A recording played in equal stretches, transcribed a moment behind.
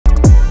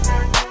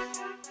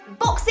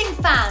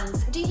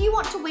fans, do you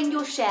want to win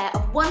your share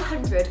of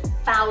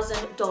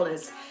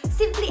 $100,000?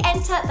 Simply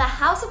enter the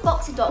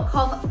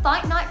houseofboxing.com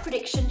Fight Night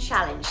Prediction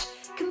Challenge.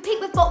 Compete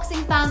with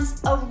boxing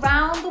fans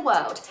around the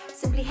world.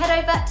 Simply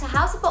head over to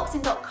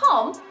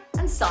houseofboxing.com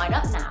and sign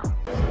up now.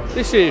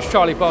 This is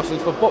Charlie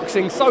Parsons for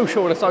Boxing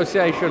Social in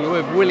association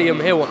with William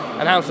Hill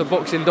and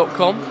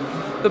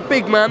houseofboxing.com. The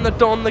big man, the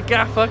Don, the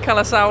gaffer,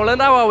 Kalle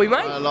Sauerland. How are we,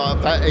 mate?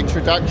 Like that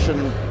introduction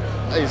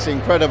is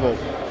incredible.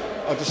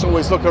 I just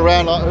always look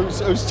around like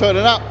who's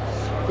turning up.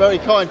 Very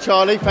kind,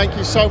 Charlie. Thank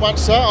you so much,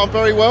 sir. I'm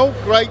very well.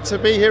 Great to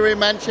be here in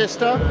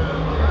Manchester.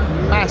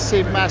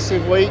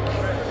 Massive week.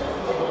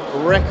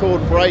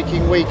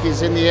 Record-breaking week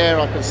is in the air.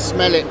 I can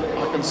smell it.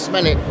 I can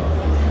smell it.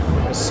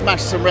 I'll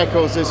smash some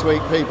records this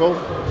week, people.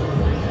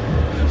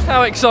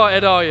 How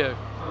excited are you?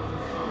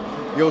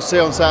 You'll see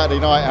on Saturday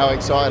night how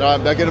excited I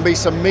am. There are going to be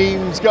some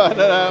memes going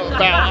about.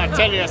 I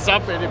tell you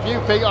something. If you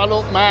think I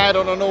look mad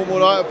on a normal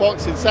night of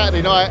boxing,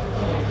 Saturday night,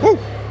 whoo!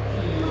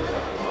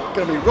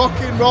 Going to be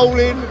rocking,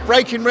 rolling,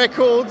 breaking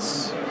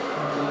records,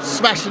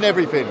 smashing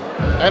everything.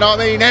 And I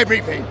mean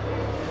everything.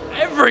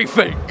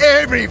 Everything?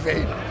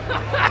 Everything.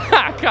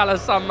 Kalle,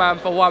 some man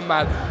for one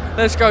man.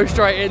 Let's go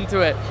straight into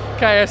it.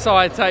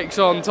 KSI takes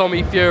on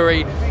Tommy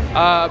Fury.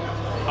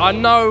 I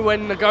know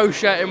when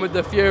negotiating with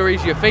the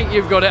Furies, you think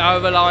you've got it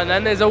over the line,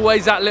 and there's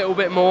always that little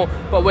bit more,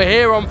 but we're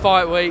here on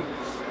fight week.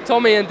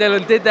 Tommy and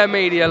Dillon did their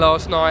media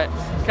last night.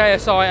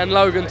 KSI and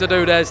Logan to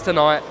do theirs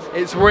tonight.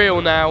 It's real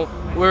now.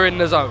 We're in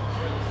the zone.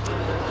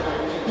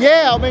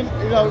 Yeah, I mean,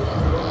 you know,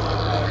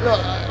 look,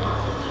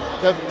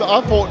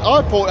 I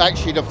thought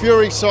actually the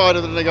Fury side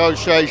of the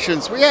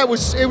negotiations, yeah, it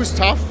was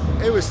tough.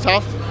 It was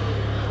tough,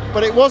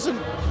 but it wasn't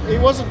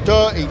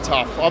dirty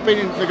tough. I've been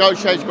in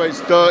negotiations where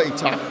it's dirty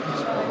tough.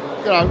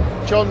 You know,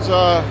 John's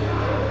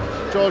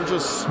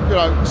just, you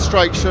know,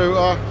 straight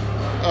shooter.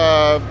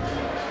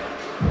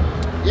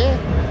 Yeah,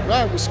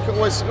 no, it was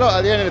look,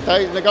 at the end of the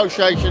day,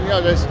 negotiation, you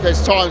know,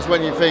 there's times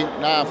when you think,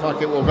 nah,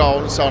 fuck it, we'll go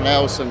on to someone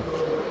else.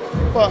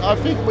 But I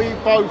think we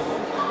both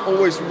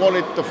always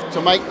wanted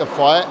to make the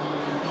fight.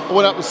 I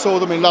went up and saw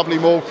them in lovely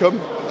Morecambe.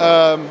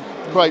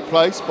 Great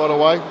place, by the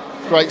way.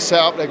 Great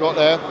setup they got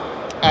there.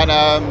 And,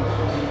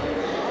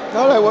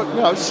 no, they were,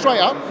 you know,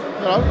 straight up,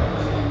 you know,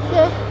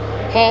 yeah.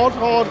 Hard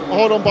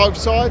on both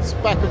sides,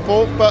 back and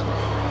forth. But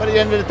at the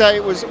end of the day,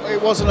 it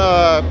wasn't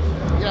a,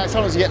 you know,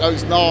 sometimes you get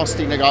those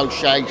nasty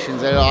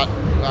negotiations. They're like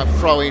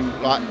throwing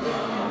like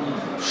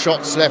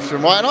shots left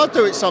and right, and I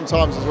do it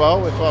sometimes as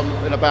well if I'm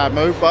in a bad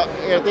mood. But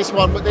yeah, this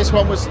one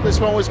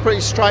was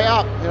pretty straight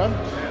up, you know.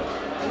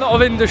 A lot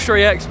of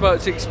industry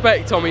experts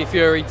expect Tommy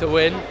Fury to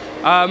win,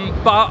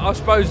 but I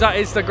suppose that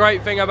is the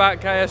great thing about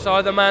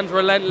KSI. The man's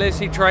relentless.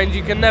 He trains.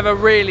 You can never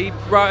really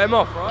write him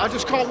off, right? I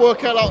just can't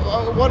work out like,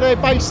 what do they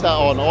base that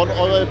on? Or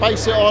they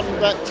base it on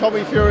that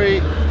Tommy Fury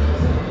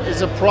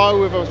is a pro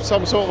with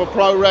some sort of a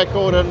pro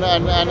record and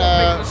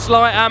a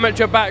slight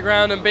amateur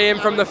background and being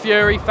from the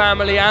Fury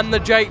family and the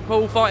Jake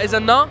Paul fight is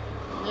enough?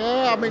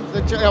 Yeah, I mean, with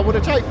the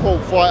Jake Paul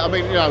fight, I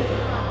mean, you know,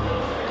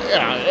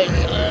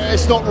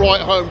 it's not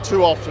right home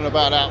too often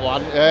about that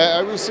one.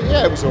 It was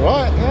all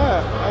right.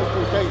 Yeah,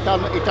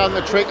 he done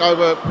the trick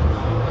over,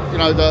 you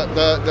know, the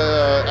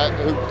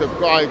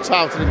guy who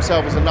touted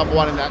himself as the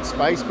 #1 in that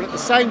space. But at the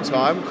same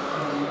time,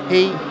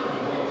 he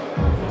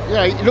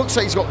looks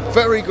like he's got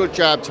very good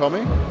jab,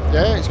 Tommy.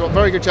 Yeah, he's got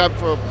very good jab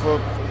for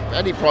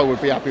any pro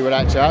would be happy with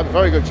that jab.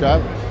 Very good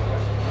jab.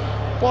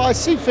 But I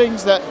see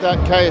things that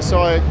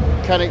KSI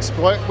can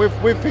exploit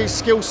with his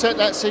skill set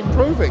that's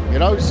improving, you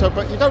know. So,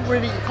 but you can't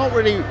really,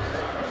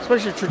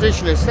 especially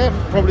traditionalists, they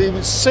haven't probably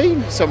even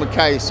seen some of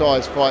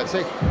KSI's fights.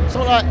 It's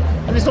not like,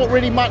 and there's not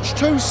really much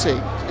to see.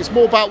 It's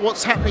more about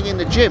what's happening in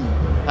the gym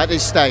at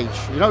this stage.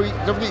 You know,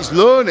 he's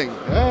learning.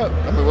 Yeah,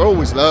 I mean, we're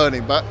always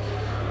learning, but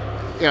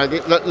you know,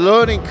 the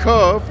learning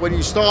curve when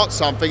you start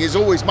something is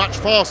always much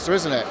faster,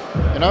 isn't it?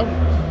 You know,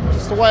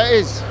 it's the way it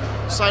is.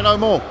 Say no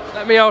more.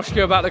 Let me ask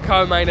you about the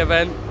co-main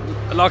event.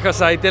 Like I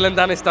say,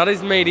 Danis did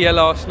his media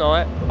last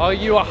night. Are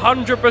you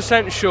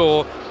 100%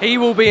 sure he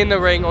will be in the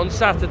ring on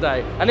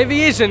Saturday? And if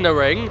he is in the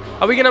ring,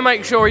 are we going to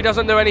make sure he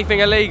doesn't do anything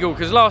illegal?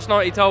 Because last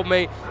night he told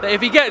me that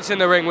if he gets in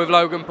the ring with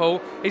Logan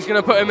Paul, he's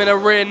going to put him in a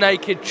rear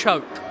naked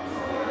choke.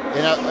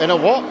 In a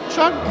what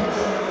choke?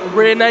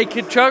 Rear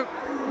naked choke.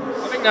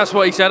 I think that's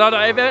what he said.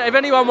 If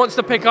anyone wants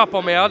to pick up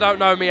on me, I don't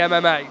know me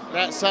MMA.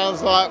 That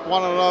sounds like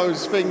one of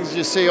those things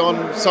you see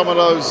on some of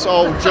those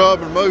old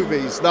German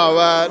movies. No.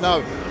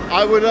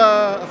 I would,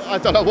 I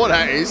don't know what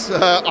that is.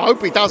 I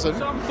hope he doesn't.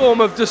 Some form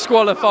of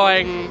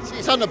disqualifying.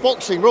 It's under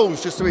boxing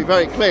rules, just to be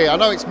very clear. I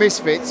know it's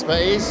misfits, but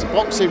it is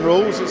boxing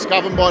rules. It's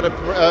governed by the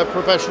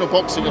Professional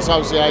Boxing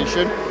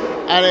Association,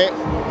 and it,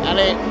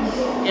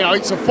 you know,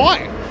 it's a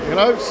fight. You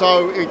know,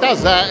 so he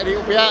does that, and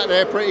he'll be out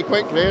there pretty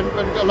quickly, and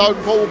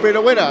Logan Paul will be the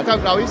winner. I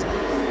don't know.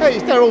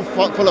 They're all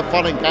full of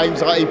fun and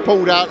games. Like he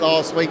pulled out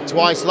last week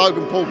twice.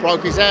 Logan Paul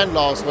broke his hand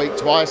last week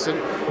twice, and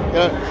you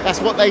know that's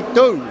what they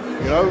do.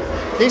 You know,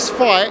 this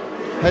fight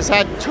has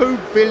had 2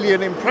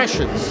 billion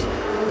impressions.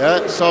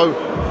 Yeah, so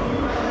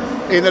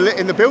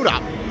in the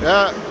build-up,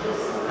 yeah,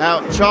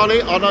 Now,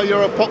 Charlie, I know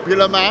you're a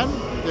popular man,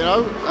 you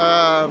know,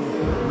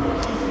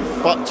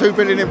 but 2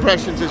 billion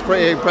impressions is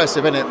pretty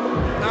impressive, isn't it?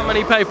 How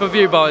many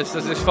pay-per-view buys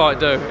does this fight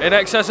do? In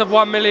excess of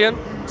 1 million?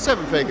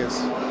 7 figures.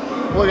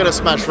 We're going to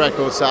smash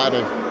records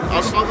Saturday.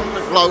 I'm not going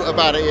to gloat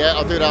about it yet.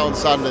 I'll do that on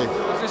Sunday.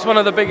 Is this one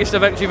of the biggest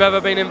events you've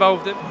ever been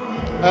involved in?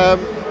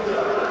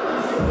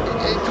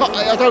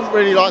 I don't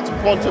really like to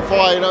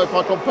quantify, you know, if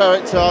I compare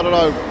it to, I don't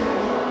know,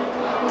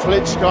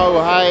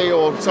 Klitschko, Hay,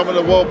 or some of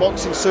the World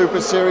Boxing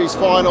Super Series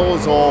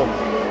finals, or,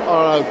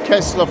 I don't know,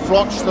 Kessler,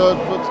 Froch, the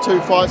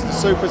 2 fights, the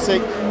Super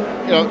Six.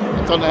 You know,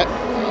 I've done that,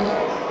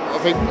 I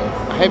think,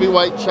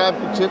 heavyweight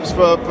championships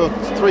for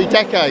 3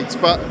 decades,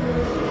 but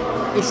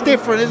it's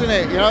different, isn't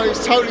it? You know,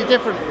 it's totally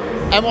different.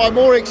 Am I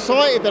more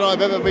excited than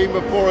I've ever been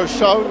before a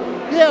show?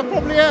 Yeah, I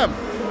probably am.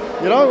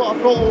 You know,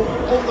 I've got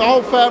the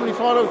whole family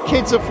flying over,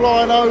 kids are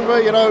flying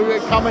over, you know,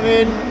 coming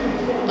in.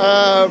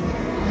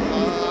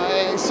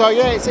 So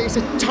yeah, it's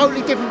a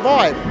totally different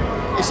vibe.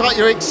 It's like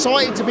you're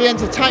excited to be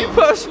entertained. You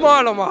put a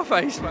smile on my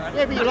face, man.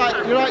 Yeah,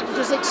 but you're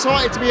just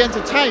excited to be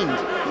entertained.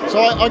 So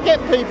I get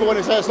people when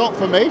they say it's not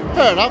for me.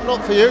 Fair enough,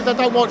 not for you. They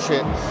don't watch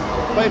it.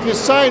 But if you're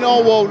saying,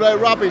 oh well, they're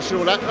rubbish and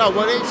all that, no,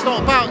 well, it's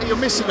not about. You're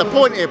missing the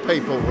point here,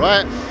 people.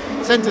 Right?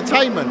 It's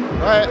entertainment,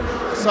 right?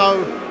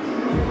 So,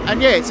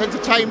 and yeah, it's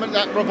entertainment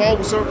that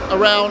revolves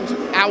around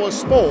our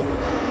sport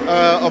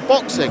of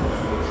boxing.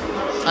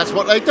 That's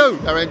what they do.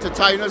 They're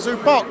entertainers who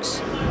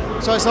box.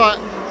 So it's like,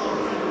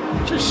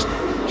 just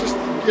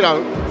you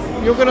know,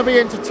 you're going to be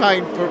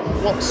entertained for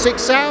what,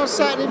 6 hours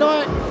Saturday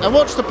night, and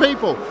watch the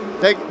people.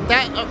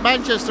 That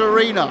Manchester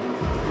Arena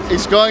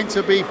is going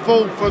to be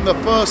full from the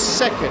first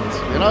second.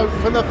 You know,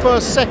 from the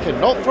first second,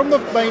 not from the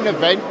main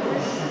event.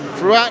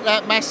 Throughout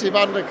that massive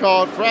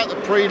undercard, throughout the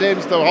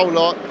prelims, the whole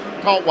lot.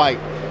 Can't wait.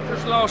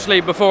 Just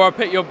lastly, before I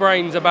pick your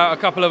brains about a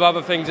couple of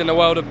other things in the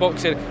world of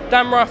boxing,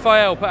 Dan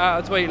Rafael put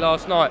out a tweet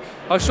last night.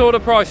 I saw the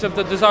price of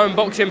the DAZN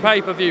boxing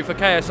pay-per-view for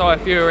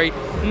KSI Fury.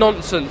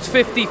 Nonsense.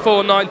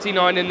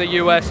 $54.99 in the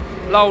US.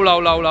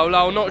 Lol.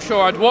 Not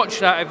sure I'd watch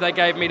that if they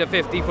gave me the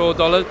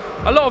 $54.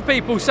 A lot of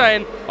people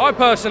saying, I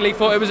personally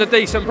thought it was a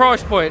decent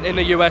price point in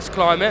the US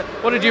climate.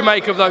 What did you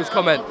make of those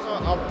comments?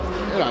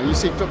 You know, you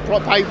see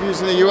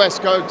pay-per-views in the US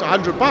go to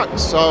 $100,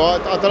 so I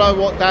don't know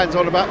what Dan's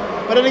on about.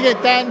 But then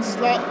again, Dan's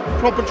like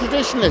proper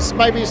traditionalist.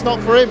 Maybe it's not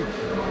for him.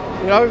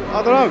 You know,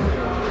 I don't know.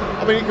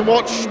 I mean, you can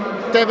watch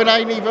Devin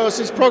Haney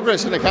versus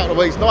Progress in a couple of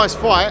weeks. Nice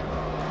fight.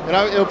 You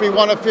know, it'll be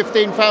one of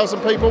 15,000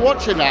 people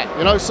watching that.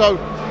 You know, so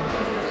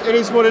it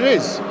is what it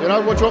is. You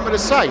know, what do you want me to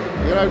say?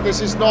 You know,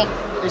 this is not.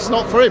 It's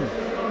not for him.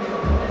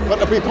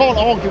 But we can't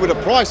argue with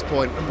the price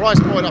point. The price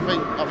point,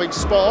 I think,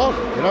 spot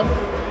on. You know.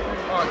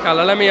 All right,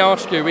 Kalle, let me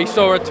ask you. We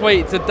saw a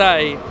tweet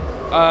today.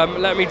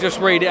 Let me just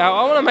read it out.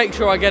 I want to make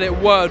sure I get it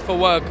word for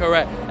word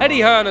correct.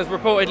 Eddie Hearn has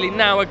reportedly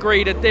now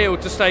agreed a deal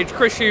to stage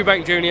Chris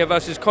Eubank Jr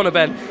versus Conor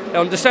Benn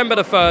on December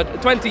the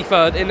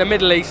 23rd in the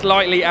Middle East,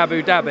 likely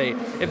Abu Dhabi.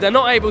 If they're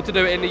not able to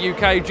do it in the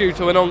UK due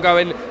to an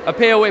ongoing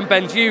appeal in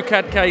Benn's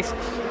UCAD case,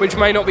 which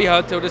may not be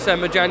heard till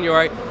December,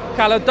 January,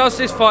 Kalle, does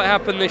this fight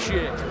happen this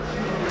year?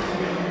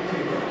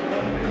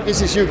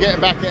 This is you getting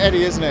back at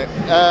Eddie, isn't it?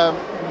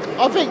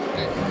 I think,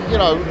 you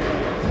know,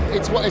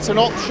 it's an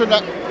option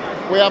that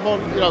we have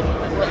on, you know,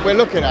 we're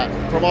looking at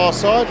from our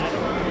side.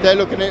 They're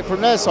looking at it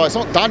from their side. It's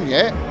not done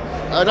yet.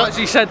 Why has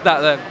he said that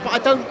then?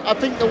 But I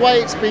think the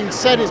way it's been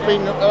said has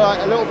been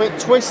a little bit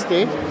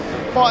twisted.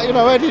 But you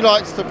know, Eddie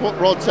likes to put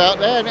rods out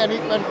there, and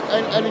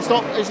it's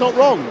not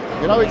wrong.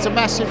 You know, it's a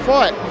massive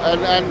fight,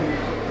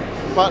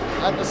 but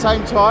at the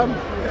same time,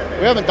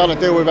 we haven't done a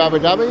deal with Abu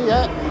Dhabi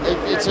yet.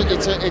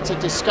 It's a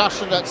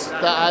discussion that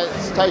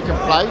has taken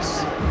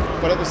place,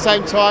 but at the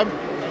same time,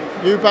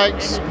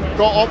 Eubank's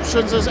got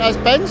options as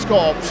Benn's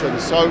got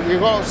options. So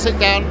we've got to sit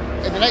down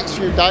in the next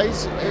few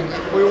days.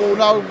 We will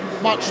know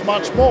much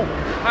more.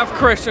 Have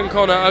Chris and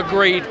Conor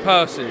agreed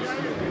purses?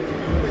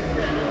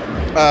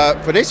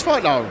 For this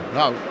fight, no.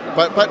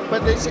 But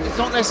it's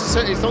not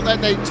necessary. It's not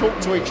that they talk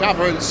to each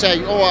other and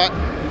say, all right,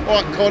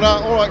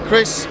 Conor, all right,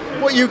 Chris,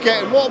 what are you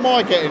getting? What am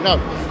I getting? No,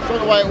 it's not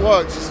the way it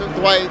works. It's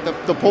the way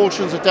the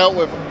portions are dealt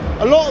with.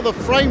 A lot of the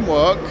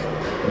framework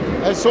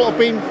has sort of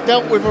been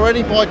dealt with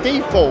already by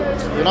default,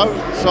 you know.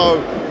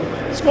 So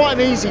it's quite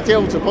an easy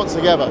deal to put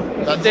together.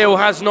 The deal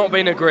has not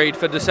been agreed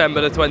for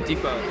December the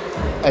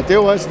 23rd. A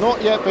deal has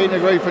not yet been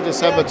agreed for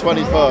December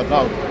 23rd.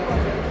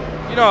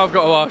 No. You know, I've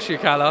got to ask you,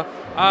 Kalle.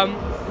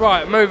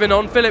 Right, moving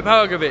on. Filip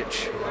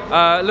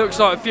Hrgovic. Looks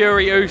like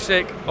Fury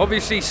Usyk,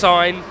 obviously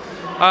signed.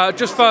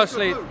 Just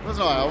firstly,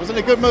 I was in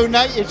a good mood,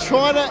 Nate. You're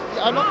trying to.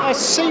 I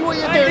see what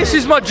you're doing. This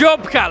is my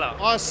job, Kalle.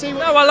 I see.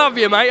 No, I love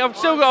you, mate. I've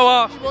still got to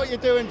ask. I see what you're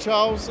doing,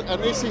 Charles,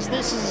 and this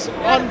is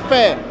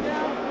unfair.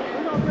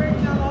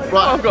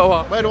 Right, I've got to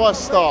ask. Where do I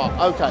start?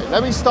 Okay,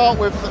 let me start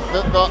with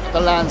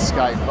the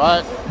landscape.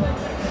 Right,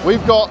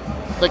 we've got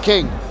the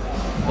king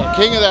of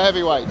the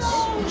heavyweights,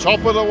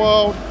 top of the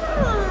world,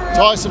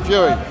 Tyson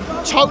Fury.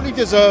 Totally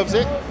deserves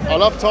it. I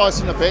love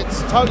Tyson a bit.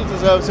 Totally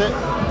deserves it.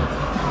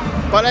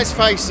 But let's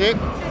face it,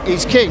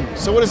 he's king.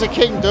 So what does a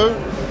king do?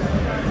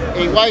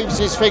 He waves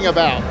his thing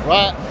about,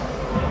 right?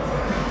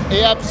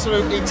 he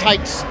absolutely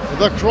takes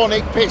the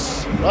chronic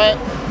piss, right?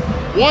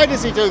 Why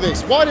does he do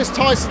this? Why does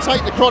Tyson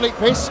take the chronic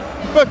piss?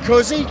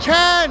 Because he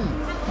can.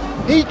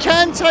 He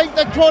can take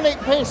the chronic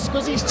piss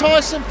because he's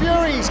Tyson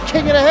Fury. He's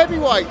king of the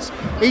heavyweights.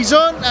 He's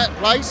earned that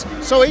place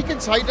so he can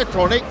take the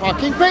chronic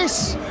fucking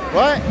piss,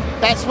 right?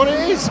 That's what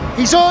it is.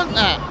 He's earned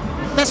that.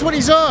 That's what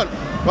he's earned,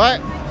 right?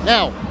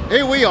 Now,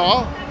 here we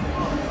are,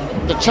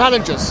 the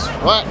challengers,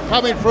 right?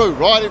 Coming through,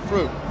 riding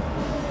through.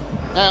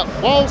 Now,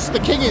 whilst the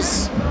king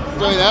is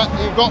doing that,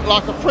 you've got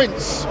like a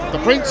prince. The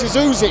prince is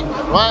Usyk,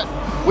 right?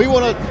 We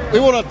want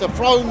to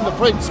dethrone the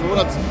prince. We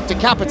want to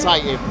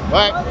decapitate him,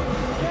 right?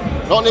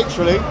 Not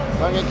literally.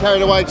 Don't get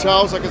carried away,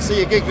 Charles. I can see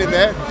you giggling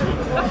there.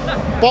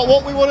 But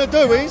what we want to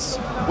do is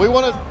we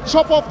want to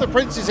chop off the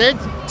prince's head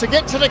to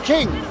get to the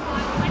king,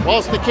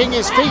 whilst the king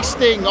is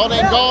feasting on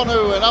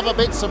Ngannou and other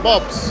bits and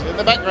bobs in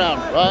the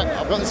background, right?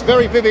 I've got this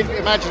very vivid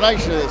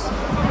imagination of this.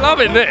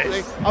 Loving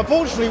this.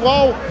 Unfortunately,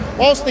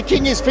 whilst the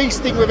king is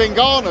feasting with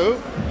Ngannou,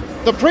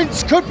 the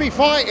prince could be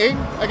fighting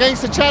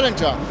against the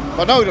challenger.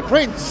 But no, the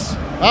prince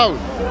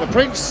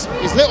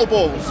is little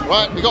balls,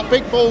 right? We got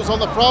big balls on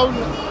the throne.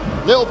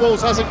 Little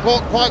balls hasn't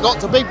quite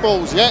got to big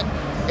balls yet.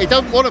 He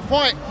don't want to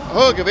fight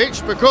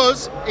Hrgovic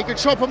because he could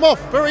chop him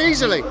off very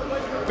easily.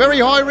 Very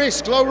high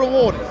risk, low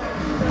reward.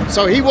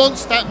 So he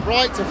wants that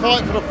right to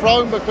fight for the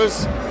throne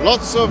because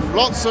lots of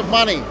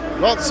money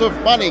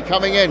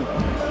coming in.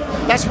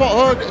 That's what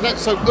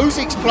so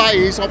Usyk's play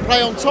is. I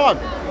play on time.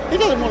 He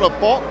doesn't want to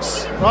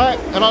box, right?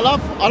 And I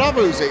love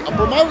Usyk. I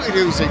promoted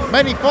Usyk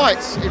many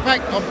fights. In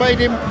fact, I made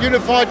him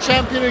unified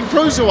champion in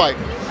cruiserweight.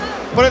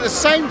 But at the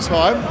same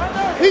time,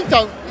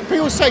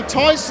 people say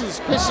Tyson's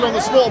pissing on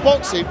the sport of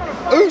boxing.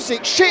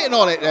 Usyk's shitting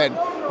on it then,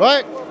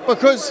 right?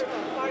 Because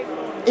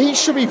he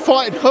should be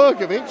fighting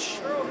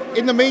Hrgovic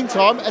in the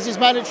meantime as his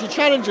mandatory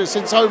challenger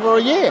since over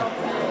a year,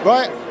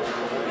 right?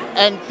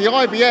 And the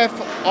IBF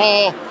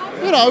are,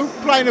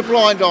 playing a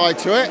blind eye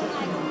to it,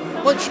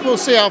 which we'll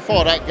see how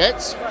far that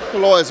gets. The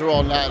lawyers are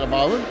on that at the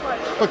moment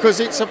because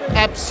it's an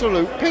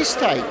absolute piss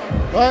take,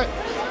 right?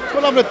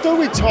 What I'm going to do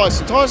with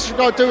Tyson. Tyson should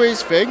go do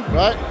his thing,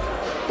 right?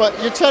 But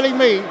you're telling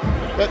me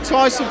that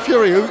Tyson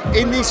Fury, who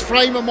in this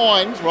frame of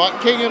mind, right,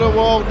 king of the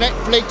world,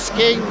 Netflix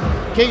king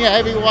of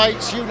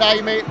heavyweights, you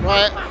name it,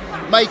 right,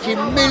 making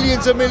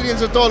millions and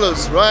millions of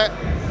dollars, right,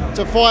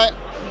 to fight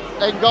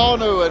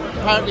Ngannou and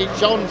apparently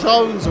John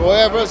Jones or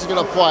whoever else is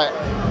going to fight.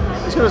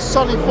 He's going to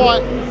suddenly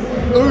fight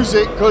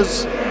Usyk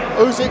because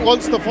Usyk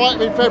wants to fight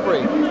him in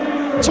February.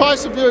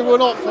 Tyson Fury will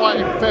not fight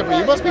in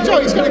February. You must be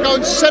joking. He's going to go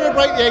and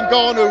celebrate the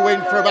Ngannou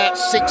win for about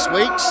 6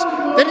 weeks.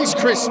 Then it's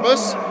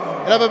Christmas.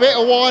 He'll have a bit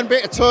of wine,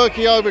 bit of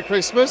turkey over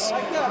Christmas.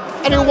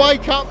 And he'll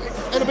wake up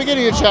at the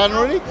beginning of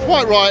January,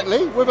 quite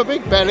rightly, with a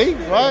big belly,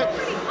 right?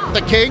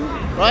 The king,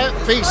 right?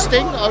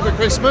 Feasting over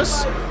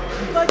Christmas.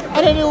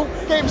 And then he'll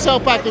get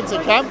himself back into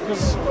camp,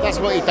 because that's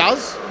what he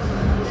does.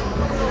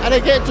 And they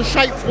get into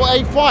shape for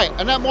a fight.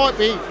 And that might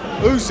be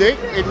Usyk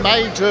in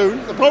May,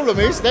 June. The problem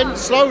is, then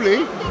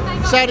slowly,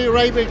 Saudi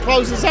Arabia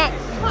closes up.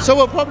 So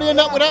we'll probably end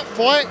up with that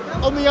fight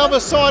on the other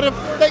side of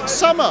next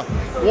summer.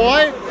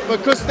 Why?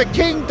 Because the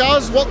king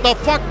does what the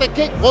fuck the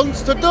king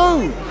wants to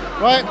do,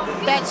 right?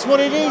 That's what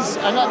it is.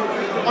 And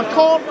I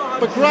can't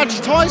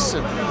begrudge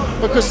Tyson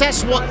because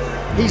that's what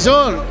he's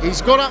earned.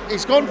 He's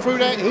gone through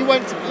that. He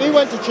went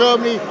to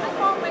Germany,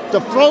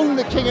 dethroned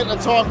the king at the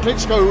time,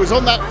 Klitschko, who was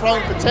on that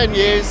throne for 10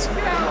 years,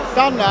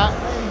 done that.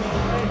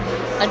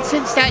 And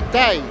since that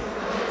day,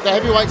 the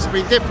heavyweights have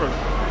been different.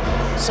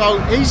 So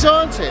he's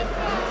earned it.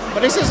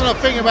 But this isn't a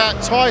thing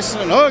about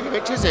Tyson and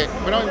Hrgovic, is it?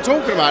 We're not even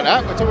talking about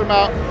that. We're talking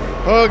about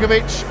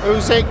Hrgovic,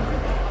 Usyk,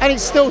 and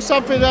it's still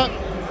something that,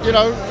 there's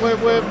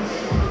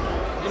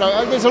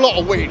a lot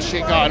of weird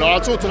shit going on.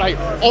 I saw today,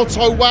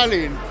 Otto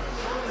Wallin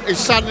is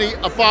suddenly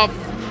above...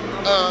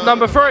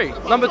 number 3,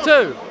 number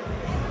 2.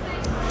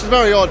 Which is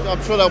very odd.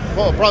 I'm sure they'll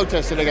put a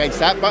protest in against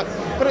that, but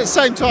at the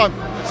same time,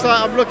 it's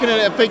like I'm looking at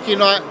it and thinking,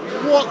 like,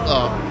 what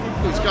the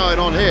is going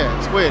on here?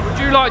 It's weird. Would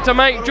you like to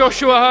make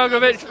Joshua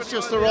Hrgovic? It's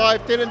just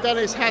arrived.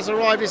 Danis has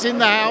arrived. It's in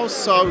the house,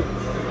 so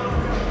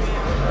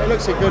it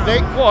looks a good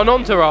nick. What an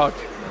entourage.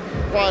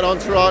 Quite an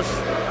entourage.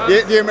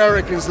 The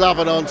Americans love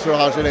an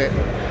entourage, innit?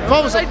 If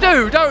I was they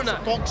do, don't they?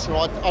 Boxer,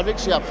 I'd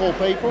literally have 4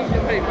 people.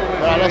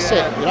 Well, that's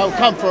it.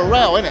 Come for a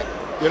row, innit?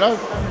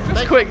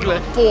 Just quickly.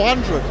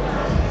 400.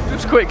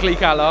 Just quickly,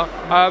 Kalle.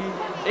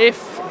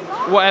 If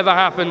whatever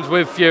happens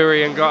with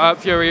Fury and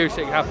Fury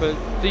Usyk happens,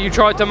 do you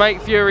try to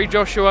make Fury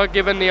Joshua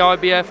given the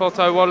IBF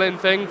Otto Wallin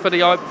thing for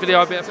the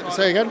IBF?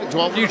 Say again.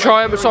 Do you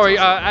try him? Sorry,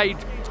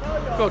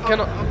 God,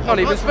 can't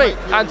even speak.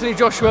 Anthony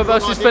Joshua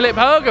versus Filip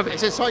Hrgovic.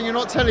 Is there something you're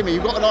not telling me?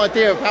 You've got an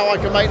idea of how I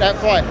can make that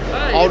fight?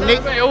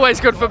 Hey, always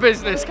good for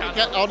business,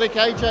 Kalle. I'll nick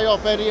AJ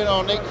off Eddie and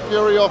I'll nick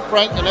Fury off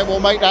Frank, and then we'll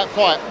make that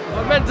fight.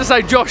 I meant to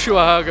say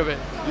Joshua Hrgovic.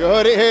 You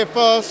heard it here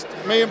first.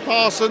 Me and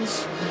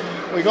Parsons.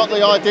 We got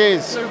the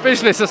ideas. New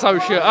business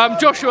associate.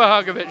 Joshua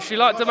Hrgovic. You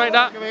like to make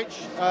that?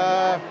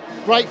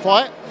 Great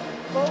fight.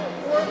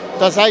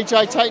 Does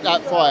AJ take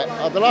that fight?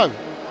 I don't know.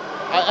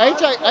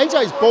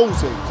 AJ's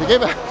ballsy. To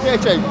give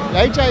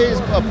AJ is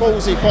a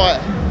ballsy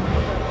fighter.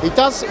 He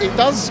does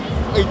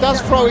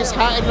throw his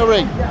hat in the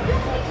ring,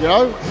 you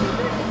know.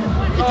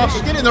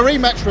 He did it in the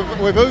rematch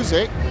with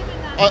Usyk,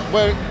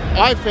 where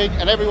I think,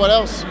 and everyone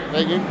else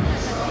thinking,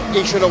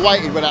 he should have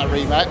waited with that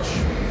rematch.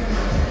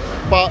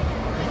 But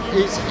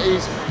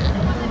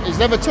he's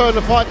never turned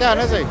the fight down,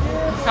 has he?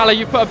 Kalle,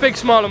 you've put a big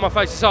smile on my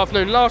face this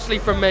afternoon. Lastly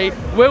from me,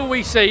 will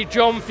we see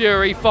John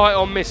Fury fight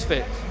on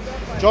Misfits?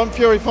 John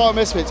Fury fight on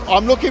Misfits.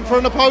 I'm looking for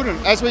an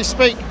opponent as we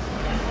speak.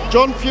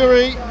 John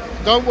Fury,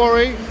 don't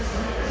worry,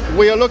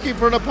 we are looking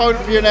for an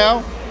opponent for you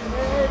now.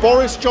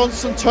 Boris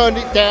Johnson turned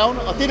it down.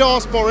 I did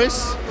ask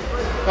Boris.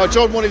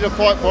 John wanted to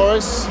fight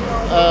Boris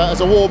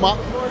as a warm-up.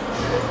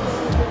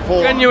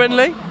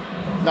 Genuinely?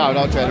 No,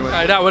 not genuinely.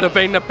 Hey, that would have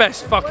been the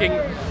best fucking...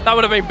 That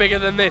would have been bigger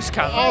than this,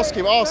 Kalle. Ask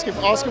him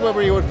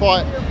whether he would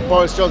fight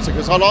Boris Johnson,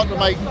 because I'd like to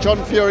make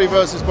John Fury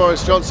versus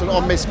Boris Johnson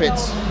on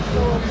Misfits.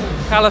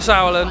 Kalle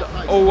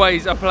Sauerland,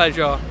 always a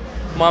pleasure.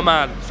 My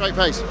man. Straight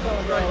face.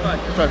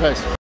 Straight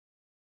face.